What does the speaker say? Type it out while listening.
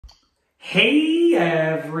Hey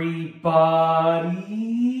everybody,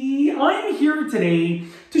 I'm here today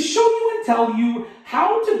to show you and tell you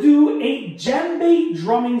how to do a djembe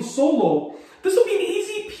drumming solo. This will be an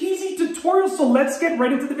easy peasy tutorial, so let's get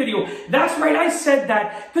right into the video. That's right, I said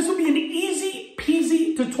that. This will be an easy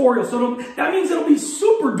peasy tutorial, so that means it'll be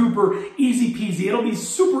super duper easy peasy. It'll be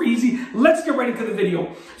super easy. Let's get right into the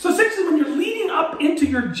video. So essentially, when you're leading up into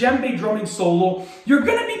your djembe drumming solo, you're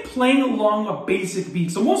going to be playing along a basic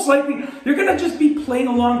beat. So most likely, you're going to just be playing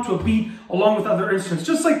along to a beat along with other instruments,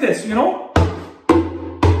 just like this, you know?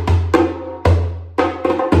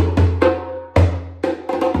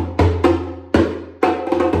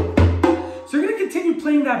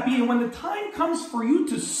 Playing that beat, and when the time comes for you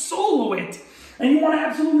to solo it and you want to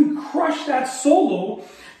absolutely crush that solo,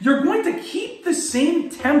 you're going to keep the same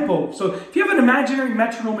tempo. So if you have an imaginary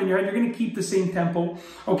metronome in your head, you're going to keep the same tempo,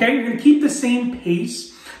 okay? You're going to keep the same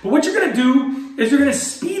pace, but what you're going to do is you're going to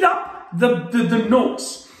speed up the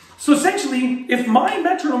notes. So essentially, if my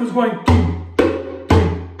metronome is going doom, doom,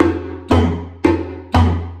 doom, doom,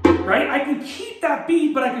 doom, right? I can keep that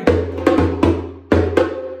beat, but I can...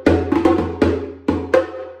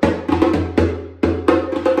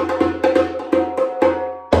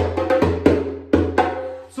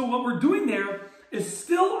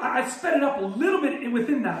 I sped it up a little bit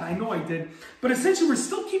within that, I know I did, but essentially we're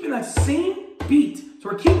still keeping that same beat. So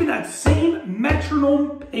we're keeping that same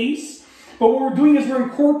metronome pace, but what we're doing is we're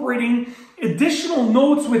incorporating additional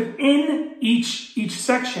notes within each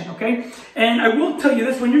section, okay? And I will tell you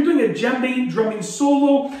this, when you're doing a djembe drumming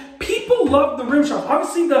solo, people love the rim shot.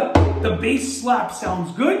 Obviously the bass slap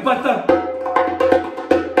sounds good, but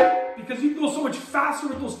because you can go so much faster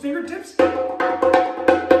with those fingertips,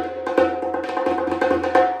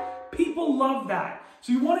 love that.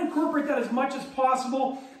 So you want to incorporate that as much as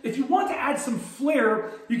possible. If you want to add some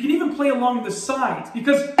flair, you can even play along the sides,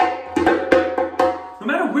 because no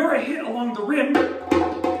matter where I hit along the rim,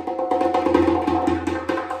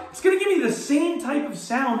 it's going to give me the same type of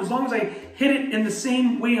sound as long as I hit it in the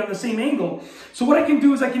same way on the same angle. So what I can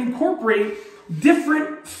do is I can incorporate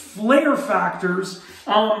different flair factors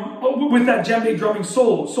with that djembe drumming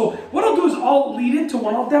solo. So what I'll do is I'll lead into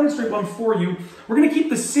one. I'll demonstrate one for you. We're going to keep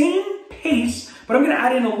the same pace, but I'm going to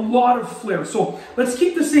add in a lot of flair. So let's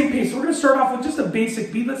keep the same pace. So we're going to start off with just a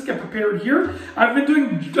basic beat. Let's get prepared here. I've been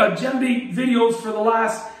doing djembe videos for the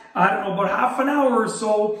last, I don't know, about half an hour or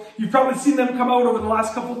so. You've probably seen them come out over the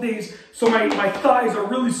last couple of days. So my thighs are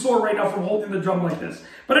really sore right now from holding the drum like this.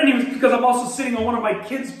 But anyways, because I'm also sitting on one of my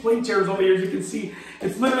kids' play chairs over here, as you can see,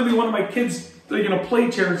 it's literally one of my kids' play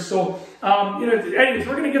chairs. So, anyways,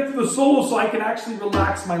 we're going to get to the solo so I can actually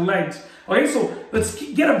relax my legs. Okay, so let's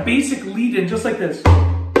get a basic lead in just like this.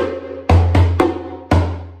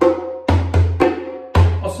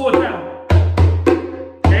 I'll slow it down.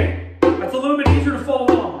 Okay, that's a little bit easier to follow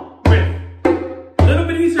along with. A little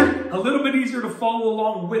bit easier to follow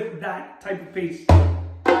along with that type of pace.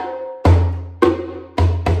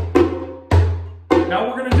 Now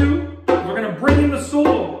what we're going to do is we're going to bring in the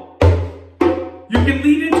solo. You can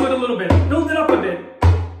lead into it a little bit, build it up a bit.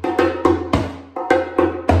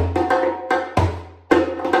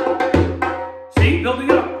 See, building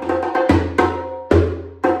it up.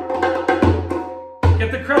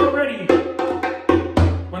 Get the crowd ready.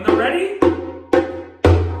 When they're ready,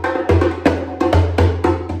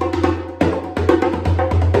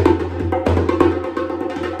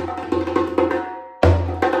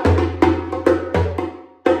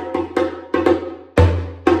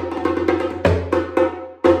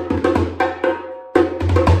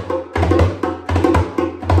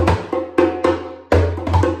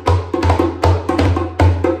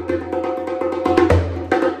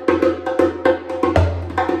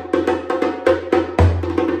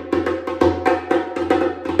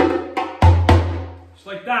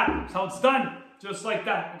 that's how it's done, just like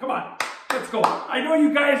that. Come on, let's go. I know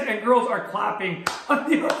you guys and girls are clapping on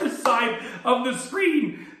the other side of the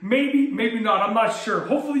screen. Maybe, maybe not, I'm not sure.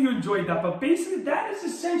 Hopefully you enjoyed that, but basically that is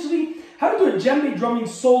essentially how to do a djembe drumming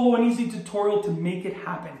solo, an easy tutorial to make it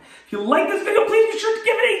happen. If you like this video, please be sure to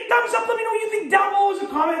give it a thumbs up. Let me know what you think down below as a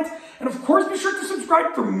comment. And of course, be sure to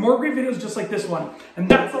subscribe for more great videos just like this one. And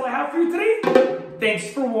that's all I have for you today. Thanks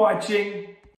for watching.